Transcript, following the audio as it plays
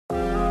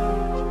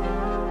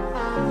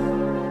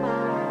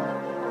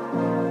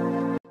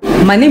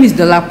My name is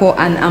Dolapo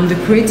and I'm the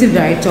creative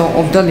director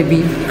of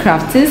Dolby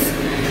Crafters.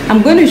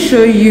 I'm going to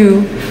show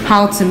you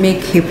how to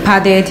make a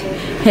padded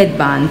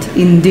headband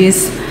in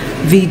this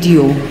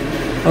video.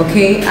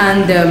 Okay,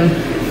 and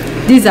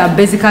these are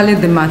basically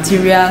the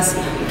materials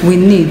we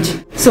need.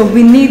 So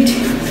we need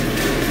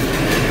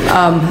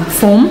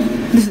foam.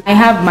 I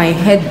have my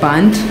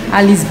headband,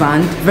 Alice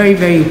band,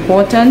 very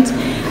important,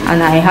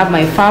 and I have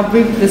my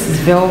fabric. This is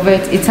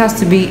velvet. It has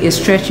to be a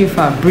stretchy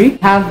fabric.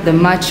 I have the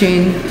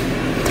matching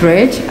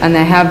thread and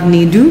I have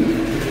needle.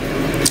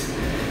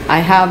 I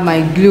have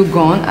my glue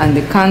gun and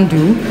the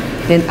candle.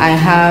 Then I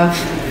have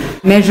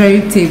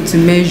measuring tape to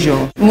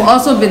measure. We'll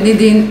also be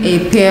needing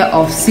a pair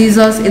of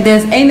scissors. If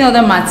there's any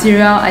other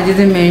material I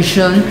didn't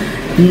mention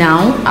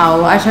now,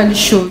 I'll actually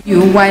show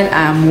you while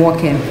I'm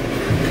working.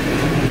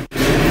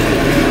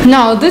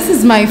 Now this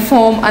is my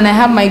foam and I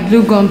have my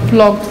glue gun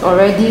plugged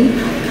already,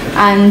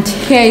 and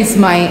here is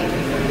my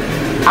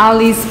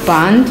Alice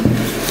band.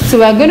 So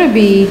we're going to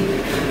be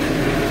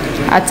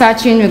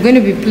attaching, we're going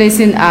to be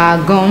placing our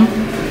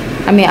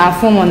our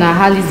foam on our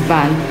Alice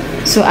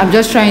band. So I'm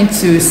just trying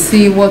to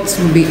see what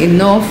will be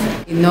enough.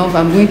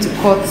 I'm going to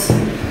cut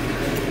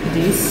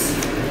this.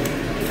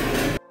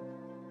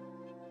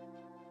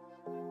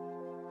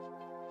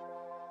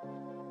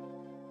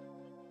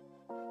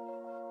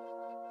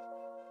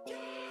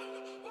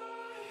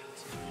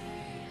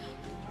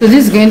 So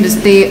this is going to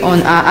stay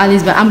on our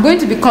Alice band. I'm going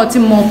to be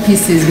cutting more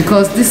pieces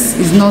because this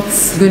is not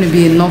going to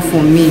be enough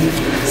for me.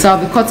 So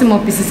I'll be cutting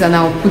more pieces and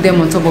I'll put them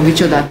on top of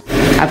each other.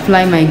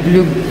 Apply my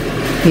glue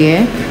here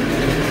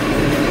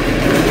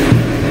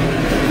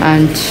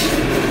and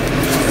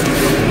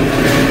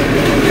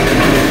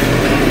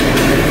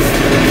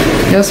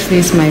just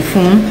place my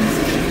foam.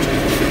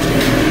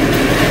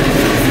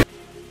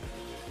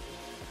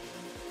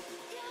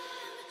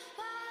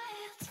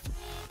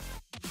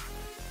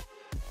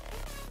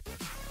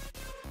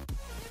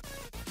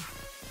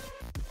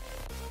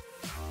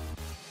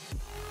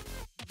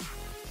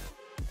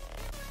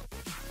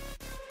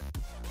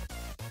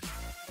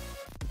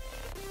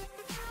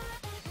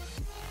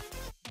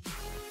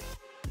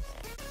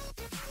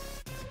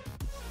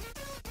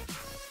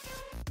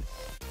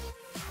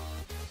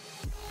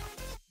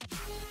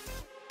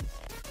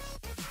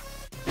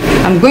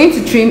 I'm going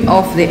to trim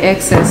off the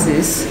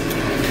excesses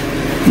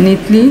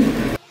neatly.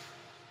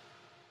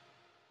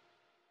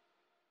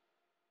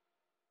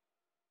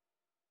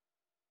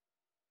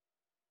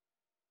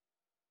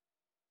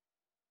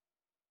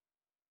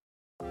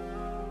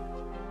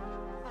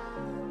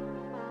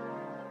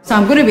 So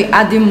I'm going to be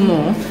adding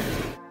more.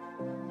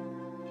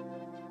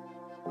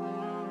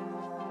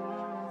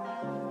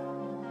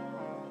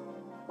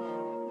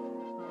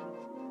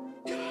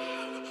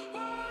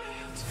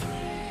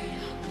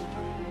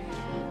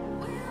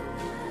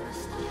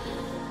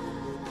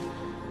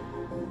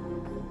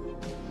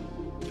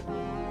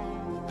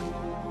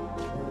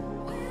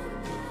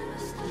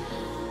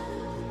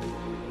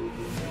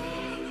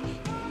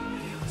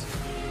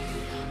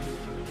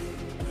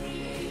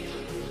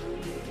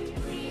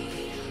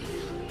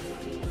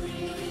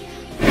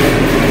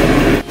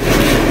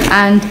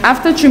 And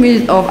after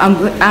trimming it off,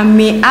 I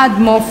may add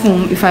more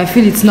foam if I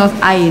feel it's not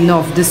high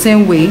enough. The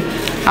same way,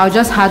 I'll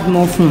just add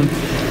more foam.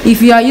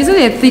 If you are using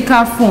a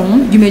thicker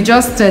foam, you may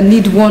just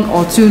need 1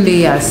 or 2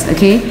 layers,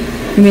 okay?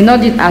 You may not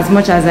need as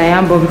much as I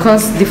am, but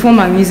because the foam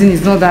I'm using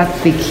is not that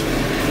thick,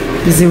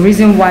 is the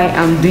reason why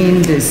I'm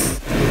doing this.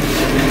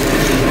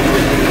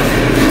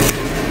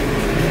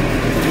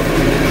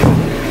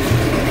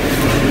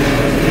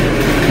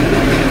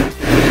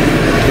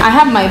 I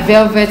have my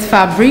velvet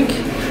fabric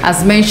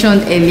as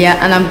mentioned earlier,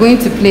 and I'm going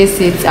to place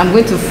it. I'm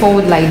going to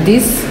fold like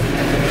this.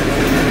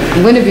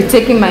 I'm going to be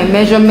taking my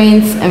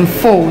measurements and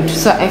fold.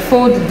 So I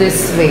fold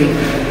this way.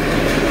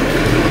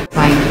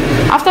 Fine.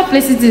 After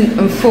placing it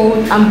and fold,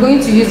 I'm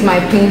going to use my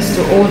pins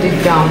to hold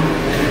it down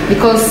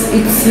because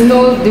it's, you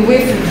know, the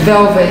way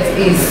velvet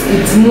is,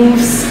 it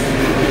moves,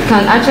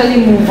 can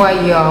actually move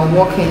while you are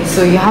walking.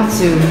 So you have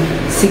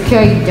to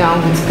secure it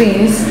down with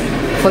pins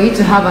for you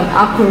to have an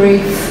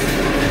accurate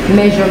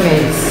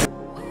measurement.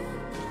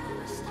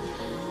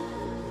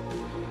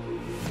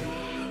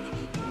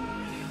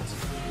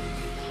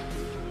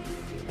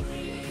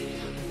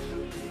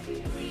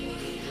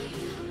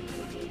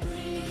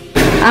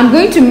 I'm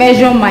going to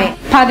measure my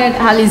padded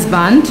Alice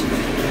band.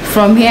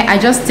 From here, I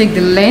just take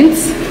the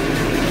length,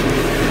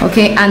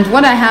 okay, and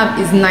what I have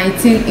is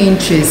 19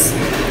 inches.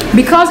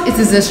 Because it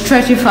is a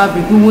stretchy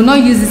fabric, we will not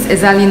use this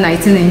exactly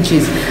 19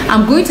 inches.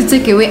 I'm going to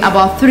take away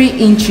about 3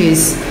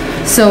 inches,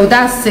 so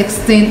that's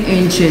 16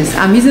 inches.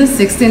 I'm using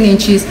 16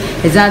 inches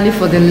exactly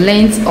for the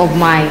length of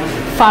my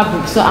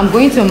fabric, so I'm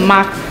going to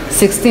mark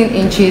 16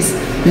 inches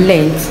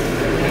length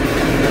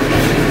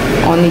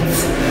on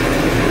it.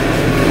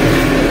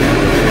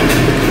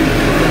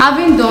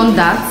 Having done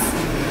that,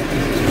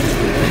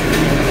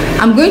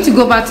 I'm going to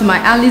go back to my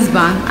Alice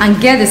band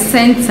and get the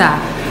center.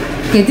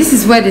 Okay, this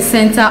is where the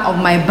center of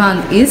my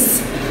band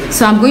is.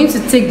 So I'm going to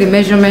take the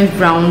measurement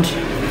round.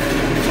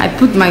 I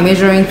put my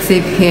measuring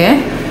tape here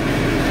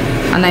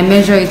and I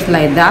measure it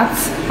like that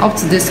up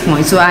to this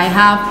point. So I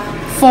have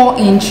 4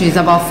 inches,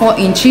 about 4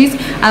 inches,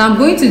 and I'm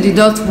going to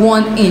deduct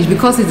 1 inch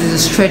because it is a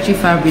stretchy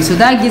fabric, so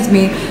that gives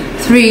me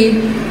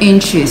 3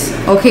 inches.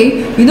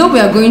 Okay, you know we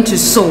are going to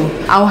sew.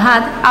 I'll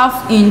add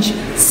 ½ inch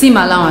seam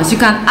allowance. You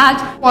can add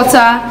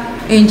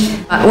 1/4 inch,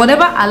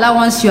 whatever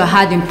allowance you're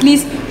adding,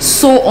 please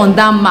sew on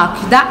that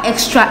mark. That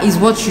extra is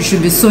what you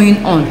should be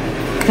sewing on.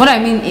 What I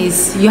mean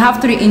is, you have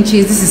 3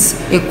 inches, this is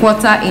a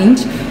 1/4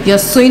 inch, you're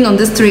sewing on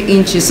this 3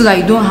 inches so that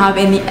you don't have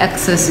any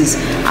excesses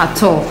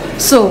at all.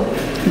 So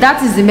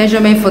that is the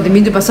measurement for the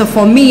middle part. So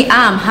for me,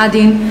 I am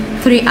adding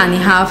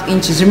 3.5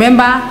 inches.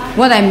 Remember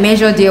what I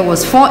measured there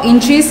was 4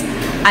 inches.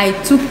 I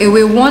took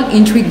away 1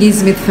 inch, which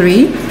gives me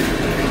 3,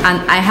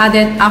 and I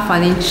added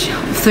 ½ inch,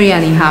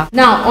 3.5.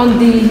 Now on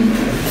the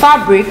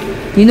fabric,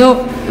 you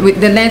know,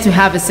 with the length we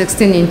have is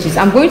 16 inches.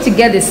 I'm going to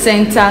get the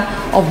center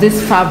of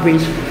this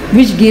fabric,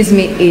 which gives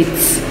me 8.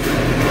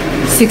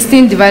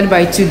 16 divided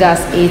by 2,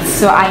 that's 8.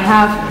 So I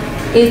have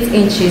 8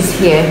 inches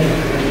here.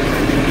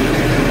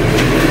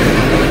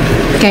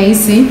 Can you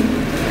see?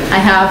 I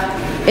have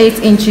 8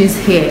 inches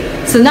here.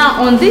 So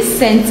now on this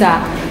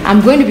center,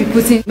 I'm going to be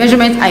putting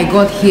measurement I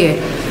got here.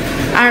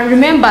 And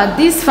remember,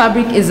 this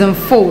fabric is in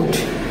fold,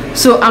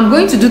 so I'm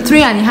going to do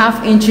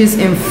 3.5 inches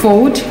in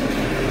fold.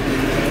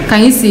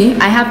 Can you see?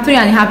 I have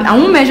 3.5. I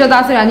won't measure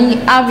that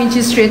 3.5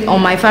 inches straight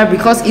on my fabric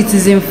because it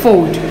is in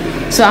fold.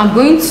 So I'm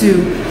going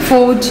to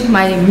fold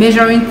my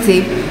measuring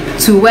tape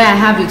to where I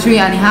have the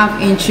 3.5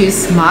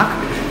 inches mark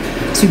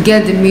to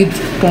get the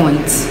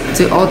midpoint,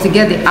 or to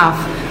get the half.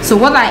 So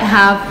what I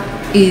have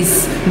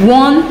is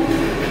 1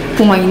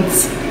 point,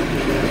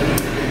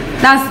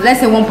 that's, let's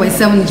say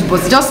 1.7 inch,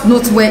 but just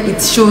note where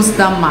it shows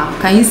that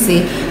mark. Can you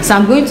see? So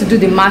I'm going to do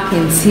the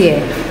markings here.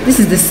 This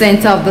is the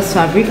center of this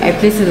fabric. I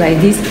place it like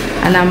this,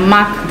 and I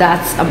mark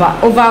that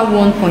about over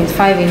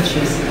 1.5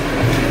 inches.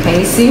 Can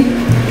you see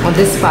on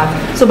this part?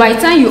 So by the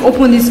time you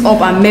open this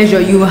up and measure,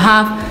 you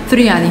have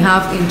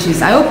 3.5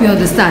 inches. I hope you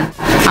understand.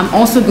 I'm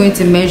also going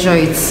to measure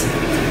it.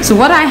 So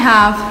what I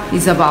have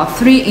is about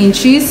 3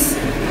 inches.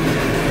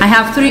 I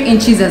have 3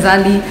 inches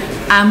exactly.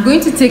 I'm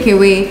going to take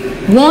away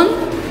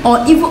 1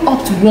 or even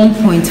up to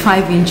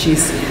 1.5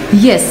 inches.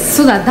 Yes,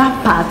 so that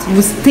that part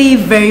will stay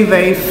very,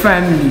 very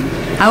firmly.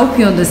 I hope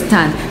you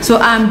understand. So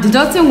I'm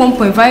deducting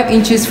 1.5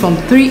 inches from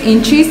 3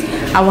 inches.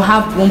 I will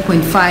have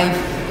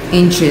 1.5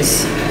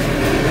 inches.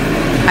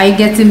 Are you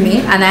getting me?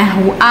 And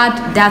I will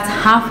add that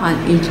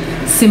 ½ inch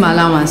seam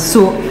allowance.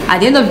 So at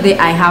the end of the day,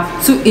 I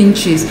have 2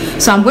 inches.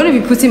 So I'm going to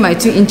be putting my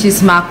 2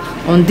 inches mark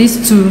on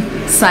these 2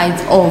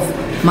 sides of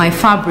my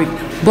fabric.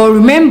 But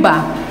remember,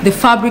 the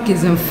fabric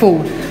is in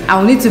fold. I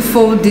will need to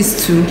fold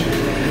these 2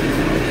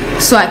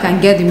 so I can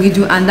get the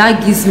middle, and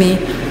that gives me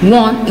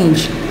 1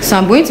 inch. So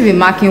I'm going to be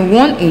marking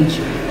 1 inch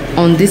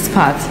on this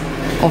part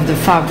of the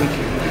fabric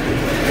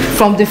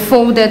from the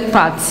folded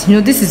part. You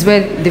know, this is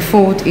where the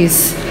fold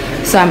is.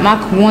 So I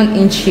mark 1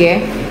 inch here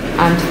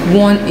and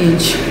 1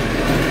 inch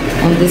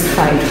on this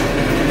side.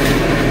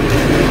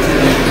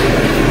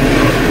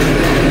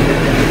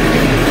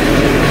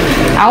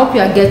 I hope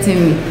you are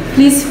getting me.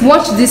 Please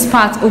watch this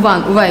part over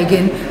and over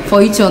again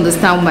for you to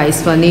understand my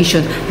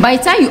explanation. By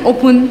the time you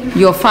open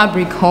your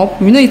fabric up,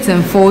 you know it's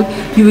in fold,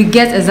 you will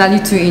get exactly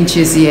 2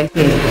 inches here.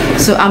 Okay.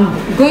 So I'm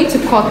going to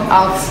cut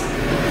out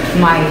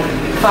my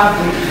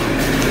fabric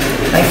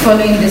by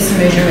following this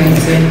measurement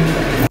here.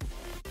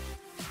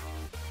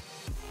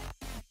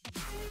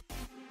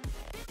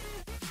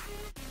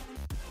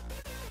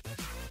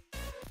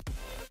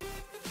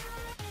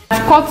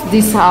 I've cut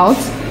this out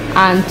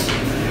and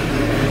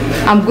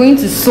I'm going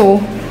to sew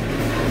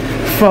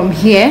from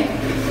here.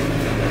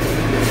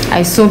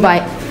 I sew by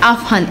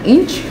 ½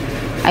 inch.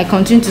 I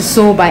continue to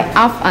sew by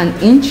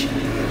 ½ inch,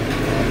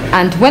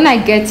 and when I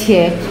get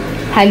here,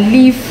 I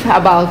leave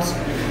about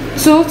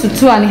 2 to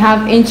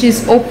 2.5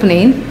 inches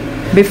opening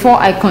before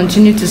I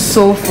continue to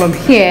sew from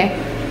here,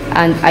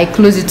 and I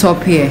close it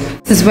up here.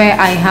 This is where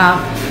I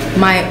have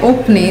my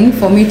opening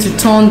for me to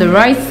turn the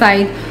right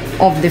side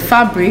of the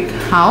fabric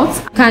out.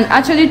 You can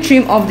actually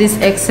trim off this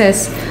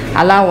excess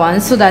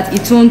allowance so that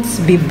it won't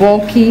be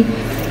bulky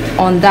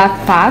on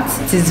that part.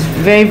 It is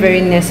very,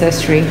 very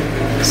necessary.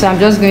 So I'm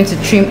just going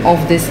to trim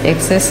off these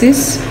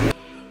excesses.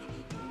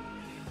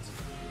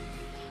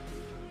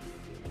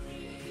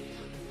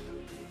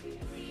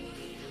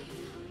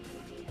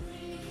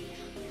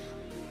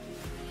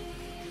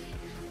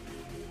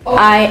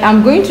 I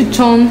am going to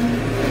turn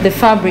the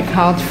fabric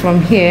out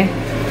from here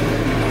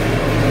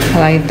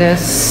like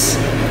this.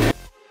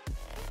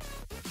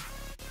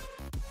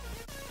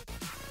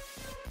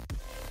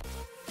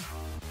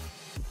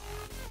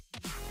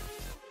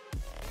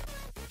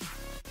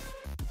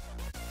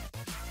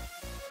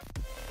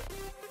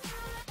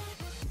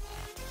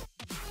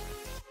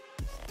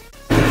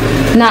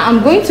 Now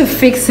I'm going to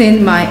fix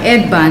in my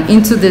headband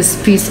into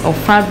this piece of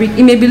fabric.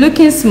 It may be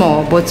looking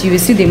small, but you will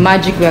see the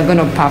magic we are going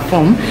to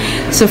perform.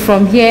 So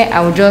from here,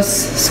 I will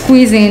just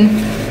squeeze in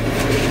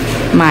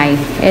my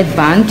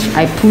headband.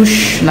 I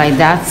push like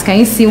that. Can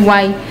you see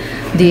why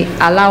the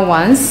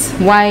allowance,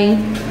 why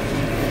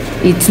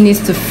it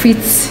needs to fit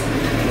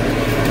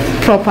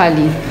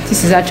properly.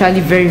 This is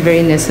actually very,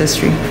 very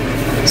necessary.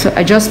 So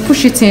I just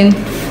push it in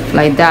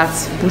like that.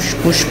 Push,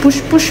 push,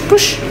 push, push,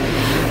 push.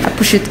 I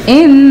push it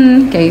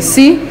in. Can you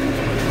see?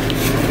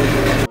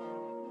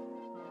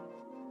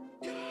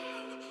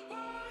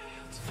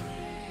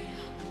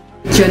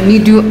 Your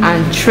needle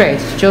and thread,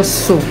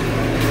 just so.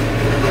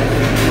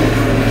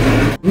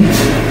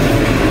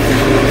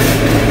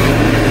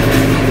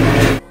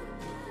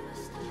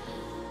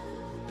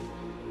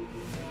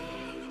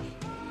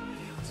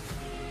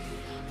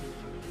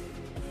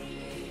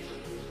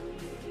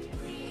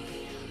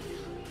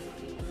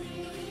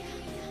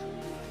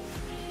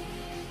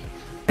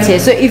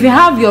 So if you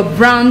have your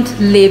brand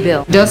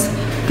label, just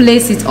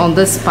place it on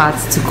this part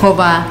to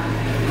cover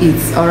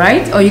it, all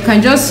right? Or you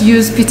can just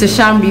use Peter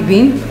Sham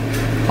ribbon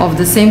of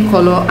the same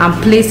color and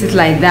place it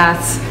like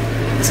that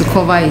to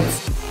cover it.